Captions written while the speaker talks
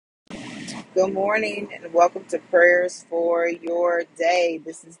Good morning and welcome to Prayers for Your Day.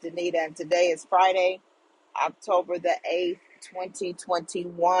 This is Danita, and today is Friday, October the 8th,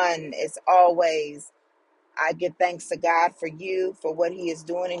 2021. As always, I give thanks to God for you, for what He is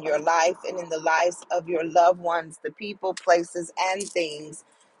doing in your life and in the lives of your loved ones, the people, places, and things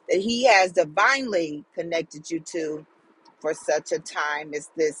that He has divinely connected you to for such a time as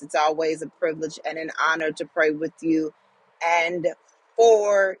this. It's always a privilege and an honor to pray with you and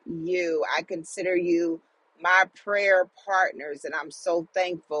for you. I consider you my prayer partners, and I'm so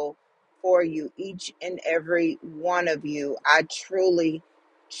thankful for you, each and every one of you. I truly,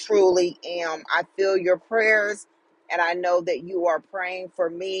 truly am. I feel your prayers, and I know that you are praying for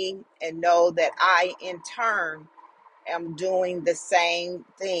me, and know that I, in turn, am doing the same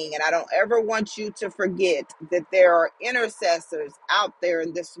thing. And I don't ever want you to forget that there are intercessors out there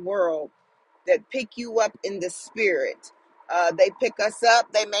in this world that pick you up in the spirit. They pick us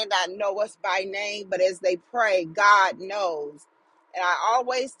up. They may not know us by name, but as they pray, God knows. And I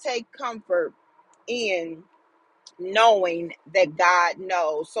always take comfort in knowing that God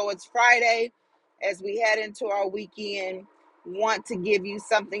knows. So it's Friday as we head into our weekend. Want to give you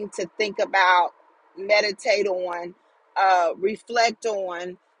something to think about, meditate on, reflect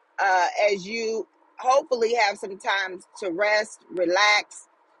on, as you hopefully have some time to rest, relax,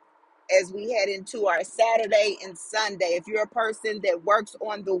 as we head into our Saturday and Sunday. If you're a person that works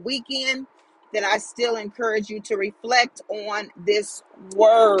on the weekend, then I still encourage you to reflect on this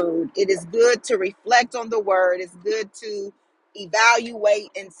word. It is good to reflect on the word. It's good to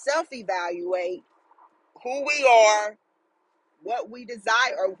evaluate and self-evaluate who we are, what we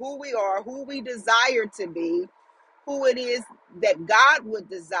desire, or who we are, who we desire to be, who it is that God would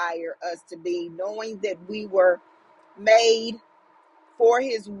desire us to be, knowing that we were made for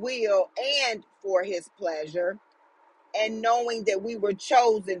his will and for his pleasure, and knowing that we were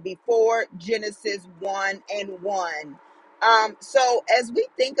chosen before Genesis 1 and 1. So as we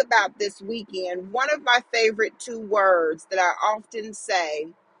think about this weekend, one of my favorite two words that I often say,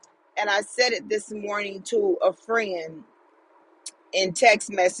 and I said it this morning to a friend in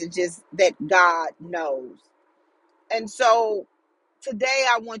text messages, that God knows. And so today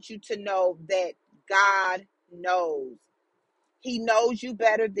I want you to know that God knows. He knows you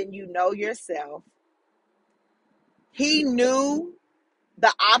better than you know yourself. He knew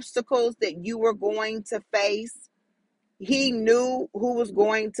the obstacles that you were going to face. He knew who was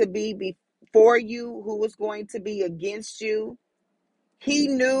going to be before you, who was going to be against you. He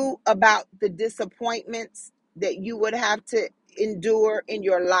knew about the disappointments that you would have to endure in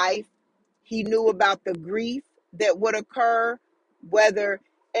your life. He knew about the grief that would occur,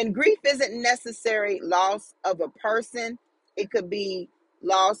 and grief isn't necessary loss of a person. It could be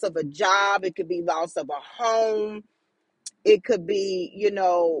loss of a job. It could be loss of a home. It could be,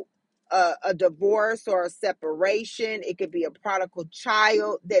 a divorce or a separation. It could be a prodigal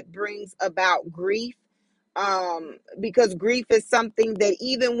child that brings about grief. Because grief is something that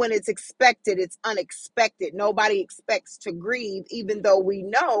even when it's expected, it's unexpected. Nobody expects to grieve, even though we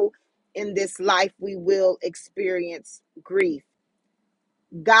know in this life we will experience grief.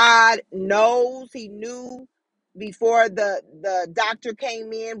 God knows. He knew before the doctor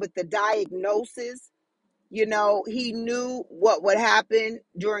came in with the diagnosis. He knew what would happen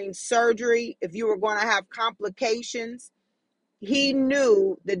during surgery, if you were going to have complications. He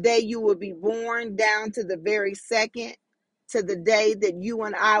knew the day you would be born, down to the very second, to the day that you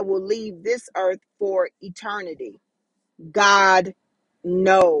and I will leave this earth for eternity. God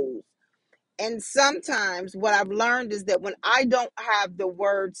knows. And sometimes what I've learned is that when I don't have the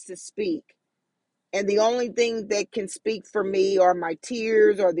words to speak, and the only thing that can speak for me are my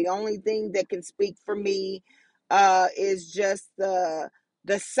tears, or the only thing that can speak for me is just the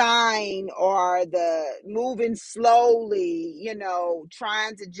sign, or the moving slowly,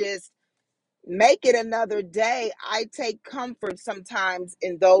 trying to just make it another day. I take comfort sometimes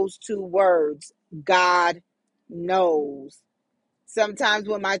in those two words. God knows. Sometimes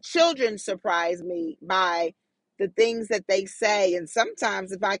when my children surprise me by the things that they say, and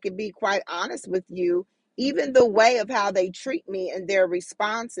sometimes, if I can be quite honest with you, even the way of how they treat me and their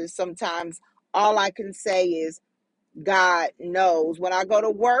responses, sometimes all I can say is, God knows. When I go to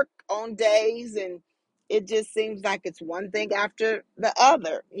work on days and it just seems like it's one thing after the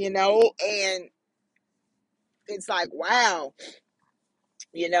other, and it's like, wow,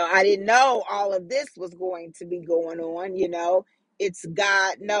 I didn't know all of this was going to be going on. It's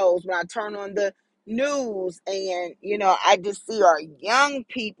God knows. When I turn on the news and I just see our young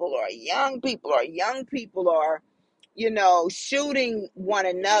people are shooting one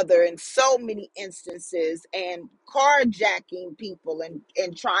another in so many instances, and carjacking people,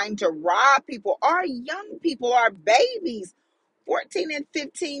 and trying to rob people. Our young people, our babies, 14 and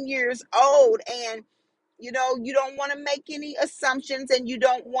 15 years old. And you don't want to make any assumptions, and you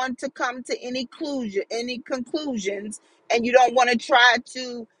don't want to come to any conclusions, and you don't want to try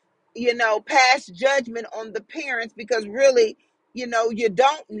to, pass judgment on the parents, because really, you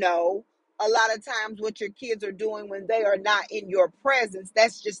don't know a lot of times what your kids are doing when they are not in your presence.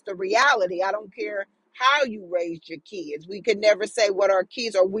 That's just the reality. I don't care how you raised your kids. We could never say what our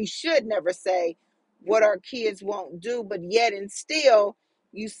kids, or we should never say what our kids won't do, but yet and still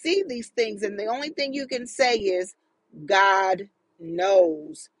you see these things, and the only thing you can say is God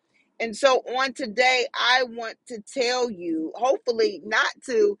knows. And so on today, I want to tell you, hopefully not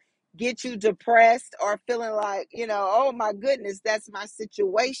to get you depressed or feeling like, oh my goodness, that's my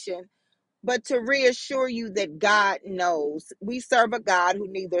situation, but to reassure you that God knows. We serve a God who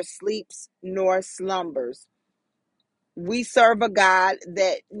neither sleeps nor slumbers. We serve a God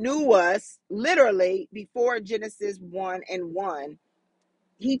that knew us literally before Genesis 1 and 1.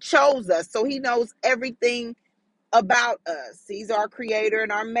 He chose us, so he knows everything about us. He's our creator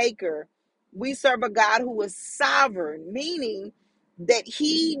and our maker. We serve a God who is sovereign, meaning that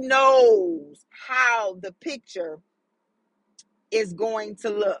he knows how the picture is going to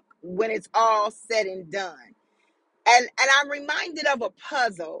look when it's all said and done. And I'm reminded of a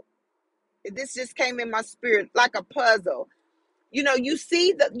puzzle. This just came in my spirit like a puzzle. You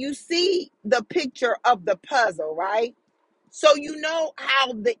see the picture of the puzzle, right? So you know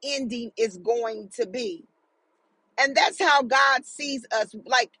how the ending is going to be. And that's how God sees us.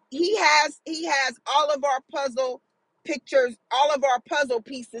 Like he has all of our puzzle pictures, all of our puzzle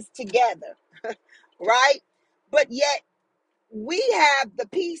pieces together, right? But yet we have the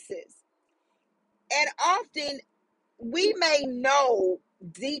pieces. And often we may know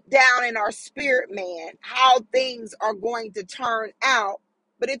deep down in our spirit, man, how things are going to turn out.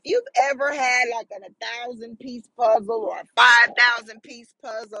 But if you've ever had like a 1,000-piece puzzle or a 5,000-piece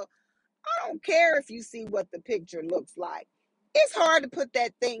puzzle, I don't care if you see what the picture looks like. It's hard to put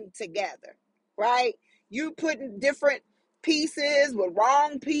that thing together, right? You putting different pieces with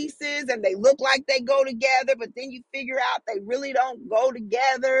wrong pieces, and they look like they go together, but then you figure out they really don't go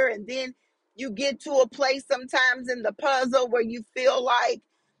together. And then you get to a place sometimes in the puzzle where you feel like,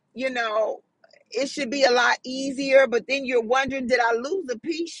 you know, it should be a lot easier, but then you're wondering, did I lose a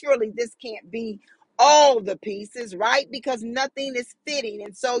piece? Surely this can't be all the pieces, right? Because nothing is fitting.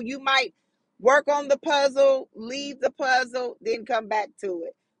 And so you might work on the puzzle, leave the puzzle, then come back to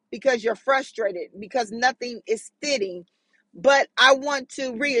it because you're frustrated, because nothing is fitting. But I want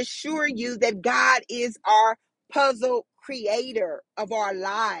to reassure you that God is our puzzle creator of our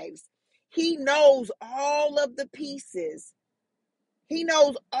lives. He knows all of the pieces. He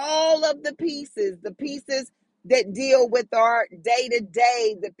knows all of the pieces that deal with our day to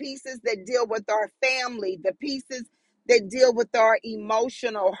day, the pieces that deal with our family, the pieces that deal with our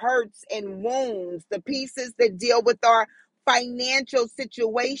emotional hurts and wounds, the pieces that deal with our financial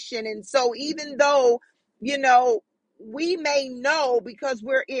situation. And so, even though, we may know because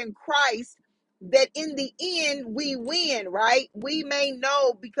we're in Christ that in the end we win, right? We may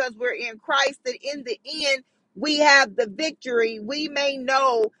know because we're in Christ that in the end we have the victory. We may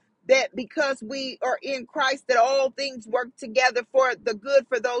know that because we are in Christ that all things work together for the good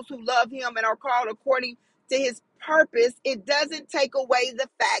for those who love him and are called according to his purpose. It doesn't take away the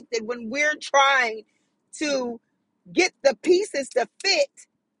fact that when we're trying to get the pieces to fit,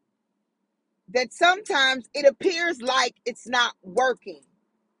 that sometimes it appears like it's not working.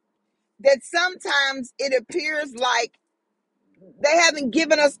 That sometimes it appears like they haven't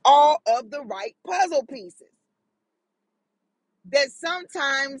given us all of the right puzzle pieces. That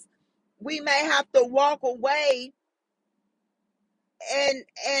sometimes we may have to walk away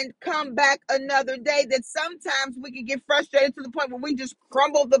and come back another day. That sometimes we can get frustrated to the point where we just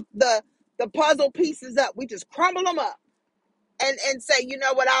crumble the puzzle pieces up. We just crumble them up and say, you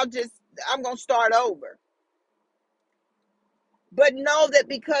know what, I'm gonna start over. But know that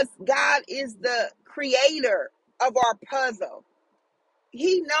because God is the creator of our puzzle,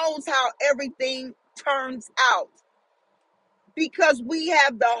 he knows how everything turns out. Because we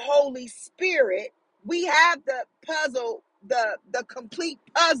have the Holy Spirit, we have the puzzle, the complete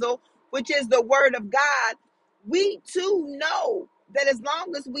puzzle, which is the word of God. We too know that as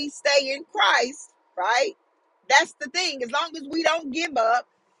long as we stay in Christ, right? That's the thing. As long as we don't give up,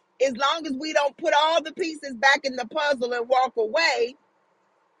 as long as we don't put all the pieces back in the puzzle and walk away,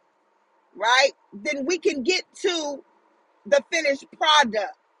 right? Then we can get to the finished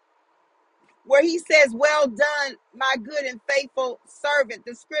product. where he says, well done, my good and faithful servant.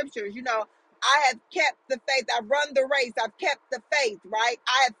 The scriptures, I have kept the faith. I've run the race. I've kept the faith, right?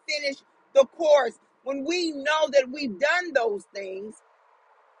 I have finished the course. When we know that we've done those things,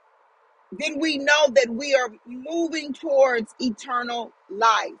 then we know that we are moving towards eternal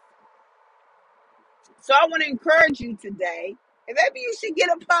life. So I want to encourage you today, and maybe you should get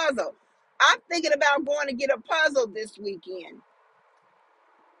a puzzle. I'm thinking about going to get a puzzle this weekend.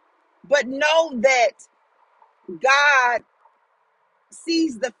 But know that God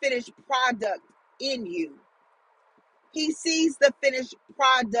sees the finished product in you. He sees the finished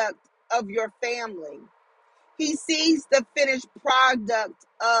product of your family. He sees the finished product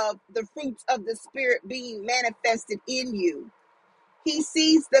of the fruits of the Spirit being manifested in you. He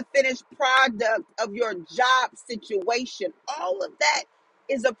sees the finished product of your job situation. All of that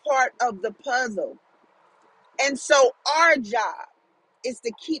is a part of the puzzle. And so our job is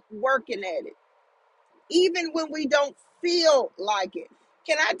to keep working at it, even when we don't feel like it.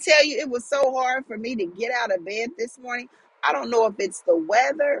 Can I tell you, it was so hard for me to get out of bed this morning. I don't know if it's the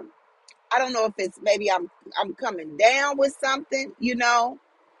weather. I don't know if it's maybe I'm coming down with something,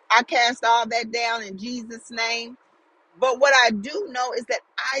 I cast all that down in Jesus' name. But what I do know is that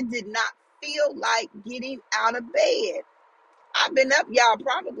I did not feel like getting out of bed. I've been up, y'all,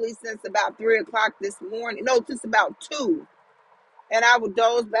 probably since about 3 o'clock this morning. No, just about 2. And I would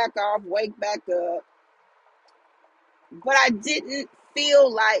doze back off, wake back up. But I didn't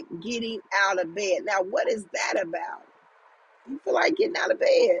feel like getting out of bed. Now, what is that about? You feel like getting out of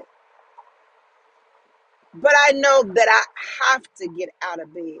bed. But I know that I have to get out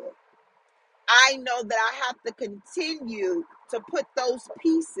of bed. I know that I have to continue to put those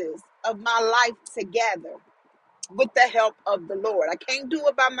pieces of my life together with the help of the Lord. I can't do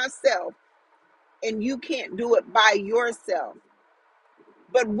it by myself, and you can't do it by yourself.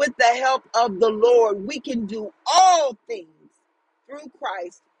 But with the help of the Lord, we can do all things through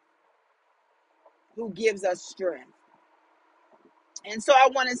Christ who gives us strength. And so I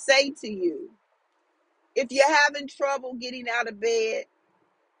want to say to you, if you're having trouble getting out of bed,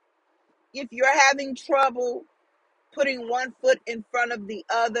 if you're having trouble putting one foot in front of the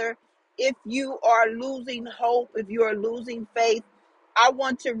other, if you are losing hope, if you are losing faith, I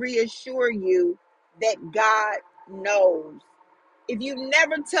want to reassure you that God knows. If you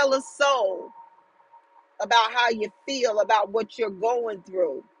never tell a soul about how you feel, about what you're going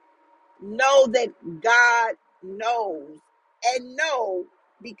through, know that God knows. And know,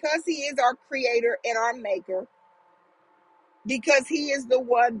 because he is our creator and our maker, because he is the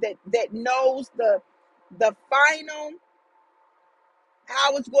one that knows the final,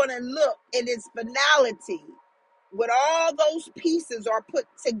 how it's going to look in its finality, when all those pieces are put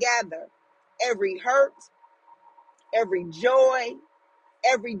together, every hurt, every joy,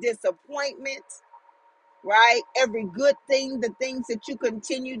 every disappointment, right? Every good thing, the things that you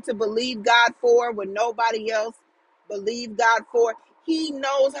continue to believe God for when nobody else believed God for. He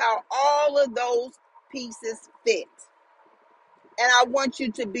knows how all of those pieces fit. And I want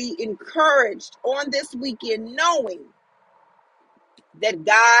you to be encouraged on this weekend, knowing that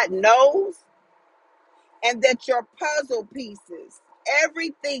God knows, and that your puzzle pieces,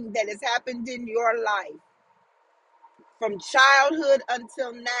 everything that has happened in your life from childhood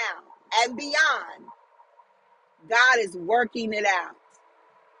until now and beyond, God is working it out.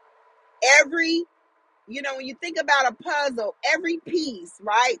 Every, when you think about a puzzle, every piece,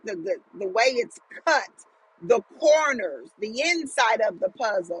 right? The way it's cut, the corners, the inside of the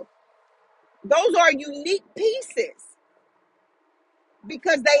puzzle, those are unique pieces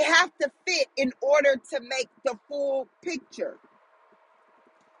because they have to fit in order to make the full picture.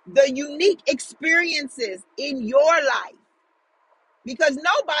 The unique experiences in your life, because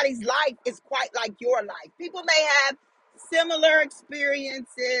nobody's life is quite like your life. People may have similar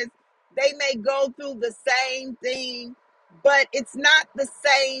experiences. They may go through the same thing, but it's not the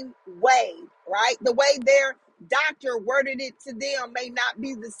same way, right? The way their doctor worded it to them may not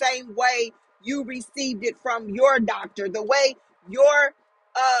be the same way you received it from your doctor. The way your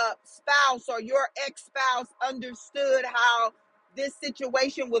spouse or your ex-spouse understood how this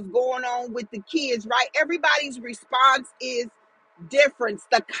situation was going on with the kids, right? Everybody's response is difference.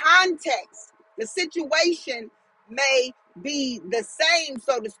 The context, the situation may be the same,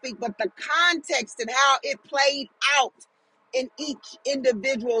 so to speak, but the context and how it played out in each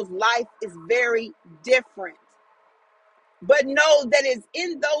individual's life is very different. But know that it's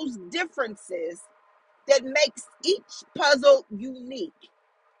in those differences that makes each puzzle unique.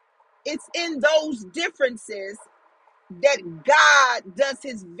 It's in those differences that God does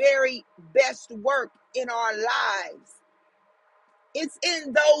his very best work in our lives. It's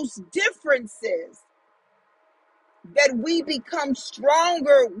in those differences that we become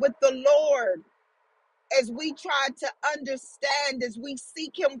stronger with the Lord as we try to understand, as we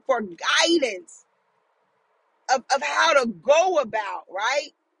seek Him for guidance of how to go about,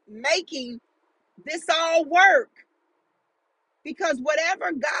 right? Making this all work. Because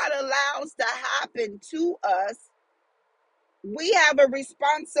whatever God allows to happen to us, we have a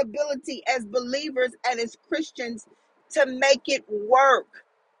responsibility as believers and as Christians to make it work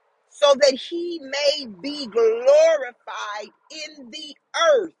so that He may be glorified in the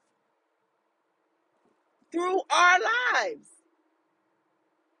earth through our lives,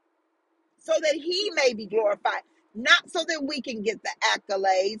 so that He may be glorified, not so that we can get the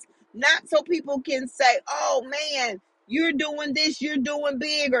accolades, not so people can say, oh man, you're doing this, you're doing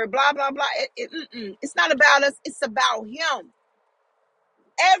big, or blah, blah, blah. It's not about us, it's about Him.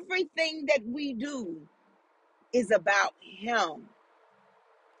 Everything that we do is about Him.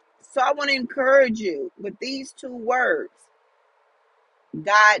 So I want to encourage you with these two words.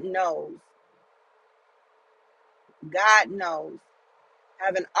 God knows. God knows.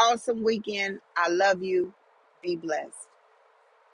 Have an awesome weekend. I love you. Be blessed.